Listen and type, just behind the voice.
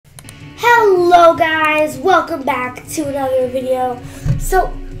Hello guys, welcome back to another video.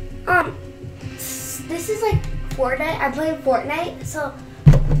 So, this is like Fortnite. I'm playing Fortnite. So,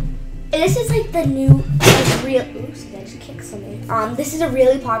 this is like the new, oops, I just kicked something. This is a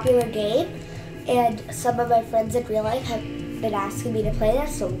really popular game, and some of my friends in real life have been asking me to play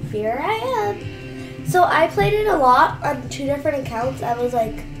this, so here I am. So, I played it a lot on 2 different accounts. I was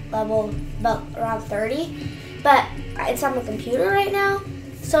like level about around 30, but it's on the computer right now.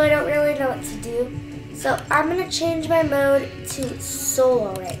 So I don't really know what to do. So I'm going to change my mode to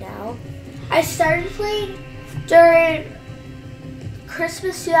solo right now. I started playing during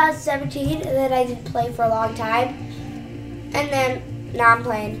Christmas 2017, and then I didn't play for a long time. And then now I'm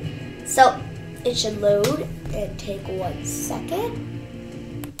playing. So it should load and take 1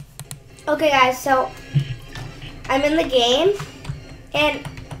 second. Okay guys, so I'm in the game and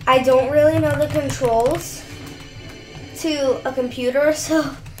I don't really know the controls to a computer,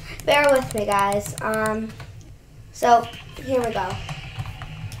 so bear with me guys. So here we go.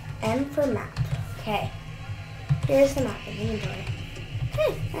 M for map. Okay, here's the map of inventory.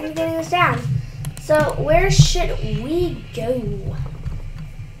 Okay, I'm getting this down. So where should we go?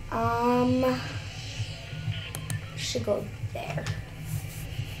 Should go there.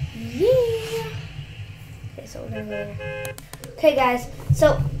 Yeah. Okay, so we're gonna go there. Okay guys,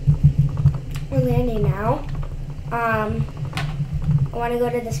 so we're landing now. I want to go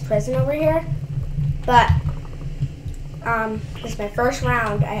to this prison over here, but this is my first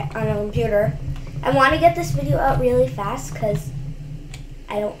round on a computer. I want to get this video out really fast because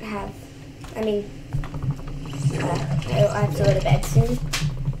I don't have, I have to go to bed soon.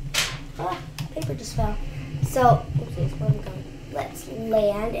 Oh, paper just fell. So, oopsies, where are we going? Let's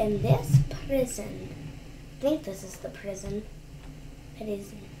land in this prison. I think this is the prison. It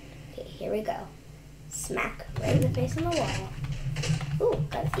is. Okay, here we go. Smack right in the face on the wall. Ooh,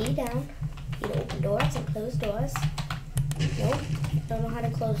 got E down. E to open doors and close doors. Nope, don't know how to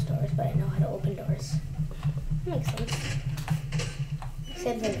close doors, but I know how to open doors. That makes sense.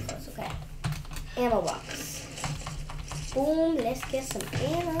 Same thing to close, okay. Ammo box. Boom, let's get some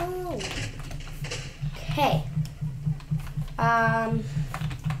ammo. Okay.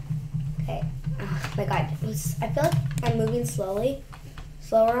 Okay. Oh my god, I feel like I'm moving slower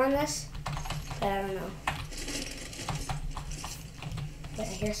on this. But I don't know. Wait,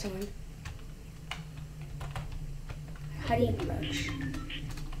 I hear someone. How do you crouch? I don't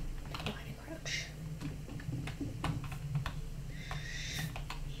know how to crouch.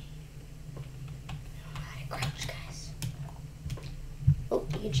 I don't know how to crouch, guys. Oh,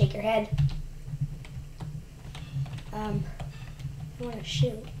 you can shake your head. I want to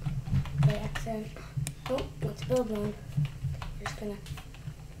shoot by accident. Oh, let's build one. We're just gonna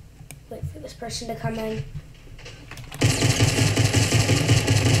wait for this person to come in.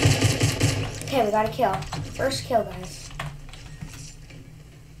 Okay, we got a kill. First kill, guys.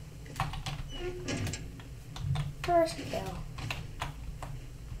 First kill.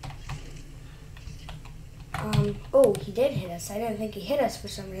 Oh, he did hit us. I didn't think he hit us for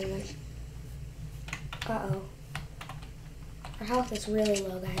some reason. Uh-oh. Our health is really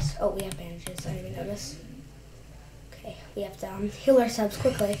low, guys. Oh, we have bandages. I didn't even notice. Okay, we have to heal ourselves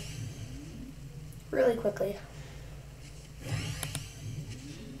quickly. Really quickly.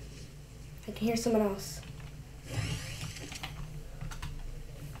 I can hear someone else. I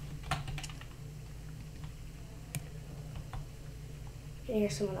can hear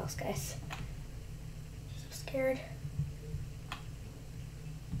someone else, guys. So scared.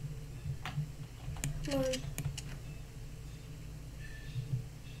 Come on.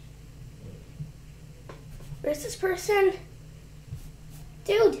 Where's this person?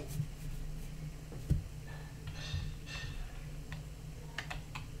 Dude!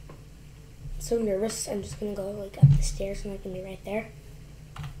 So nervous. I'm just gonna go like up the stairs and I can be right there.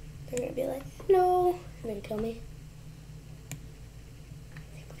 They're gonna be like, no, and then kill me. I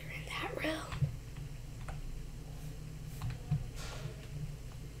think they're in that room.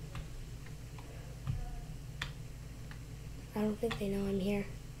 I don't think they know I'm here.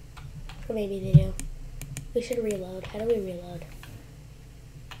 Or maybe they do. We should reload. How do we reload?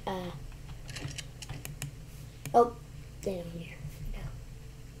 Oh, they know I'm here.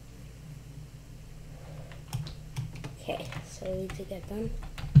 Okay, so we need to get them.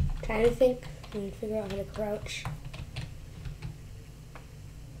 Trying to think and figure out how to crouch.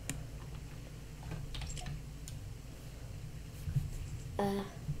 Ooh,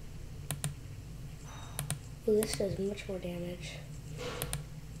 this does much more damage.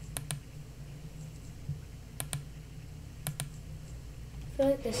 I feel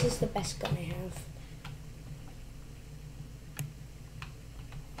like this is the best gun I have.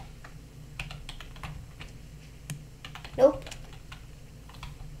 Nope.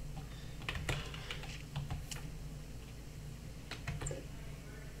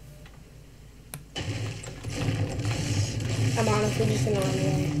 I'm honestly just gonna run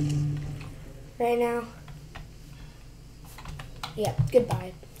away right now. Yeah,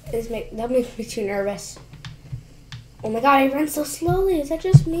 goodbye. That makes me too nervous. Oh my god, I run so slowly. Is that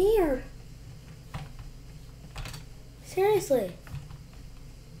just me or? Seriously.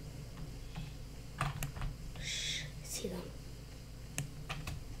 Shh, I see them.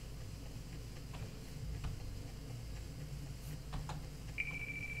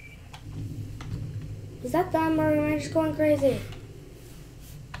 Is that them or am I just going crazy?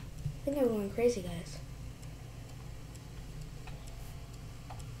 I think I'm going crazy, guys.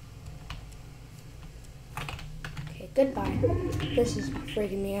 Okay, goodbye. This is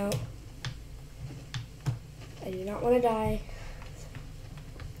freaking me out. I do not want to die.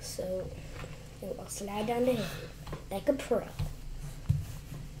 So, I'll slide down to him like a pro.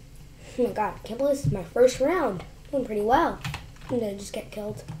 Oh my god, I can't believe this is my first round. Doing pretty well. I'm gonna just get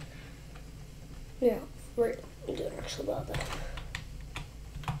killed. Yeah, we're doing actually well though.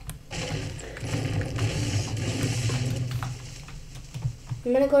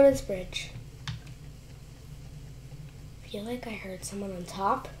 I'm gonna go to this bridge. I feel like I heard someone on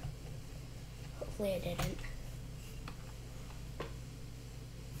top. Hopefully I didn't.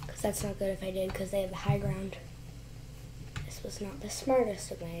 Because that's not good if I did, because they have the high ground. This was not the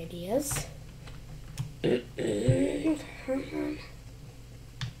smartest of my ideas. Uh-oh,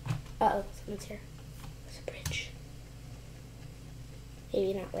 someone's here. There's a bridge.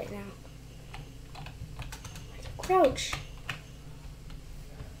 Maybe not right now. Where's the crouch?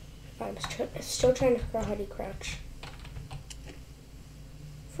 I'm still trying to figure out how to crouch.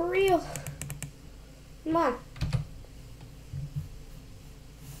 For real. Come on.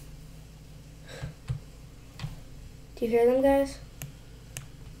 Do you hear them, guys?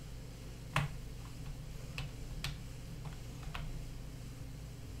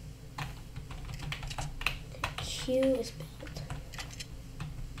 Q is built.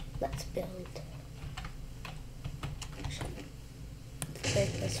 Let's build. Let's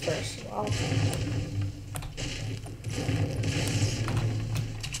break this first wall.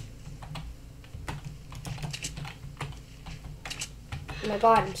 Oh my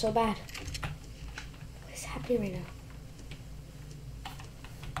god, I'm so bad. What is happening right now?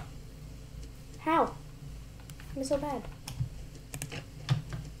 How? I'm so bad.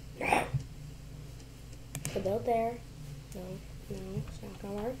 So build there. No, it's not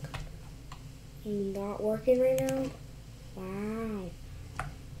gonna work. Not working right now. Wow.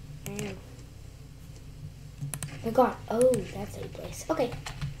 Man. Oh my god. Oh, that's a place. Okay.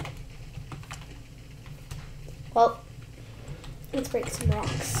 Well, let's break some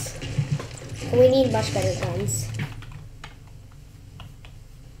rocks. And we need much better guns.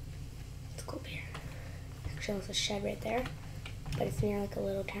 Let's go up here. Actually, there's a shed right there. But it's near like a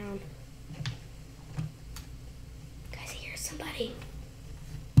little town. Guys, I hear somebody.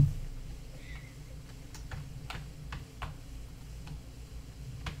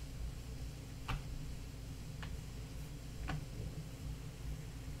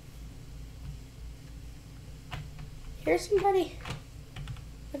 Here's somebody.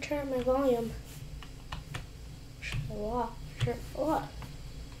 I'll turn up my volume. A lot.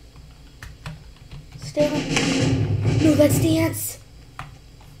 Stay on. No, let's dance.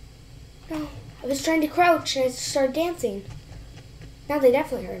 No, I was trying to crouch and I started dancing. Now they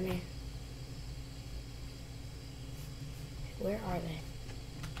definitely heard me. Where are they?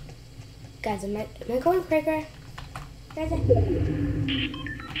 Guys, am I going cray-cray? Guys,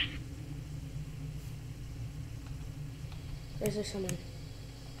 or is there someone?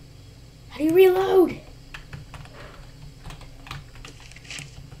 How do you reload?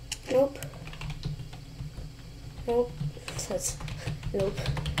 Nope. Nope. Says nope.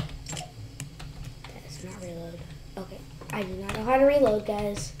 That is not reload. Okay. I do not know how to reload,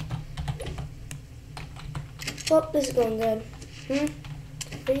 guys. Well, this is going good.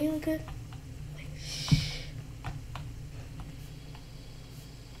 Are you good? Wait, shh.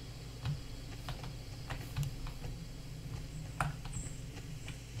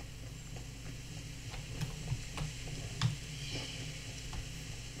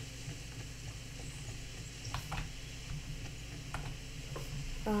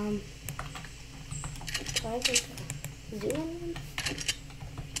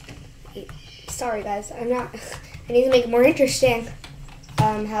 Sorry guys, I'm not, I need to make it more interesting.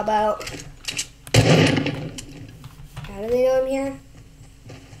 How about, how do they know I'm here?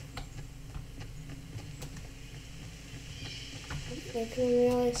 I couldn't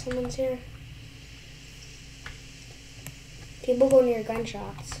realize someone's here. People go near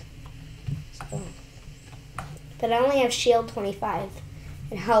gunshots. So. But I only have shield 25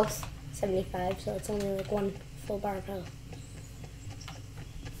 and health 75, so it's only like one full bar of health.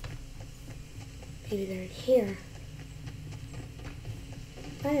 Maybe they're in here.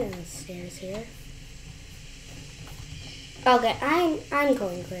 I don't know the stairs here. Okay, I'm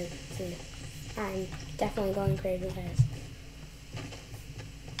going crazy. I'm definitely going crazy, guys.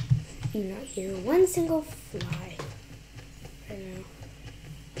 You not hear one single fly right now.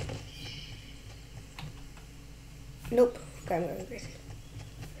 Nope, I'm going crazy.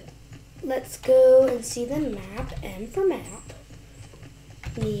 Let's go and see the map. M for map.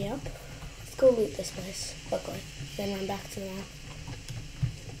 Yep. Let's go loot this place. Luckily, then run back to the map.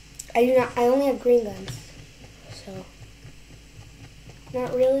 I only have green guns, so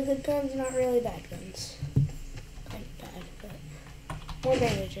not really good guns, not really bad guns. Kind of bad, but more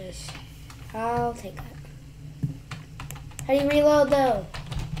bandages. I'll take that. How do you reload though?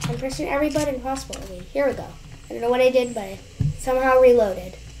 I'm pressing every button possible. Okay, here we go. I don't know what I did, but I somehow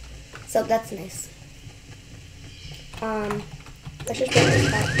reloaded. So that's nice. Let's just break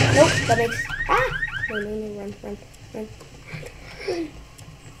this out. Nope, that makes no, run.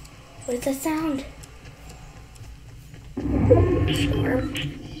 What is that sound? Storm.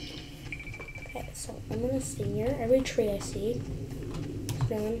 Okay, so I'm gonna see here. Every tree I see.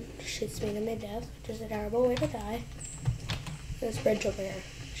 No one shoots me to my death, which is a terrible way to die. There's a bridge over here.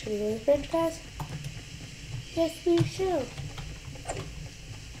 Should we go to the bridge, guys? Yes, we should.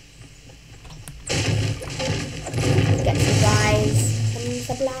 Get supplies.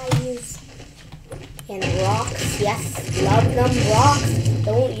 And rocks. Yes, love them rocks.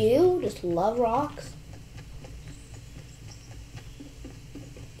 Don't you? Just love rocks.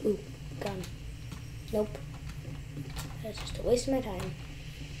 Ooh, gun. Nope. That's just a waste of my time.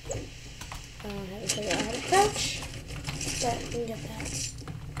 I haven't figured out how to crouch, but I can get that.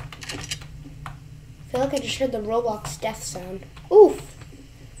 I feel like I just heard the Roblox death sound. Oof!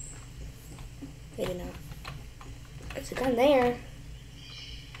 Maybe not. There's a gun there.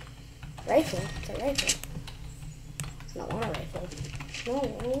 Rifle? It's a rifle. I don't want a rifle. No, I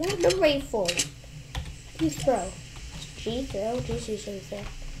don't want the rifle. How do you throw? G throw? G's usually throw.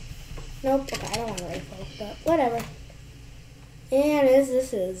 Nope, okay, I don't want a rifle, but whatever. And this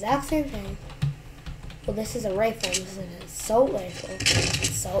is the exact same thing. Well, this is a rifle. This is an assault rifle.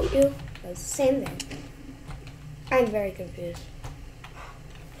 Assault you? That's the same thing. I'm very confused.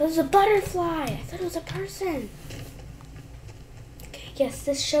 It was a butterfly. I thought it was a person. Okay, yes,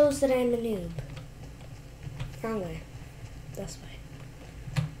 this shows that I'm a noob. Wrong way. This way.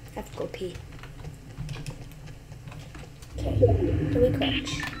 I have to go pee. Okay, do we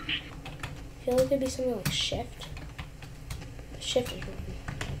crouch? I feel like it'd be something like shift. Shift is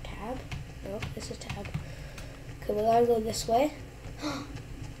tab. No, this is tab. Okay, we gotta go this way.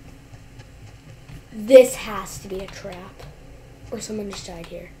 This has to be a trap. Or someone just died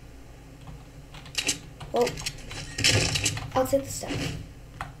here. Well, I'll take the step.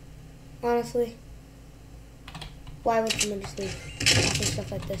 Honestly, why would someone just leave after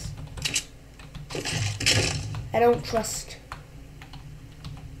stuff like this? I don't trust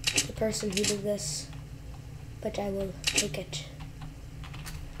the person who did this, but I will take it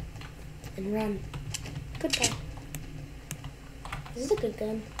and run. Goodbye. Is this a good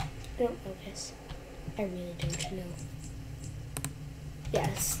gun? I don't know, guys. I really don't know.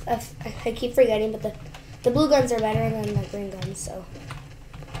 Yes, I keep forgetting, but the blue guns are better than the green guns, so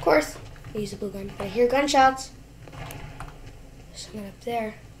of course I use the blue gun. But I hear gunshots. There's someone up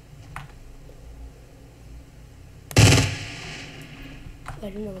there. Oh, I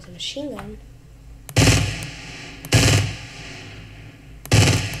didn't know it was a machine gun.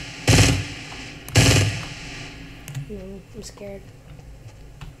 I'm scared.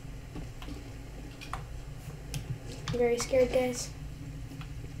 I'm very scared, guys.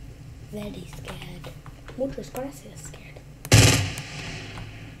 Very scared. Muchos gracias, scared.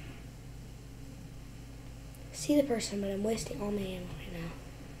 See the person, but I'm wasting all my ammo right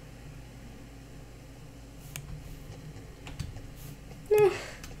now. No.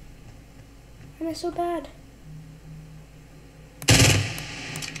 Why am I so bad?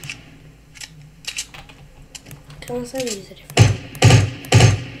 Unless I use a different one.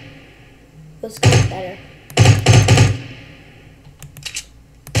 This guy's better.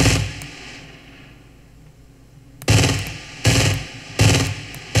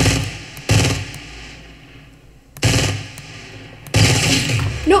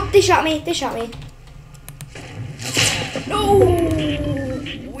 Nope, they shot me. They shot me. No!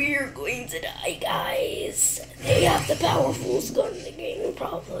 We're going to die, guys. They have the powerful gun in the game,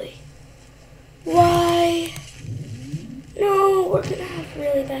 probably. Why? No! we're gonna have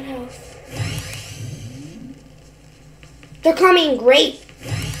really bad health. They're coming. Great.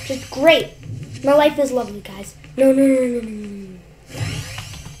 Just great. My life is lovely, guys. No. Can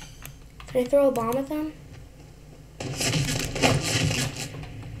I throw a bomb at them?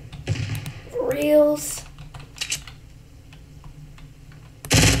 For reals.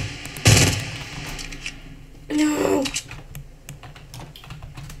 No.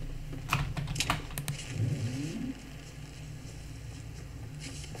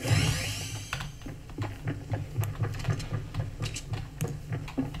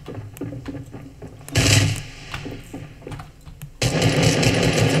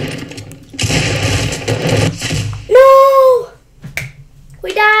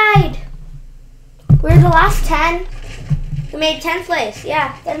 We died. We're the last 10. We made 10th place.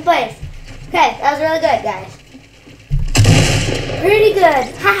 Yeah, 10th place. Okay, that was really good, guys. Pretty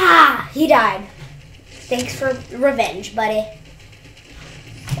good. Haha, he died. Thanks for revenge, buddy.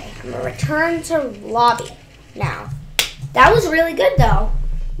 Okay, I'm gonna return to lobby now. That was really good, though.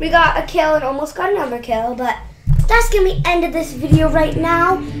 We got a kill and almost got another kill, but that's gonna be the end of this video right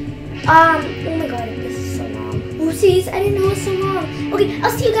now. Oh my god, this is so long. Oopsies, I didn't know it was so long. Okay,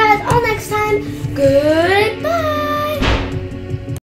 I'll see you guys all next time. Goodbye.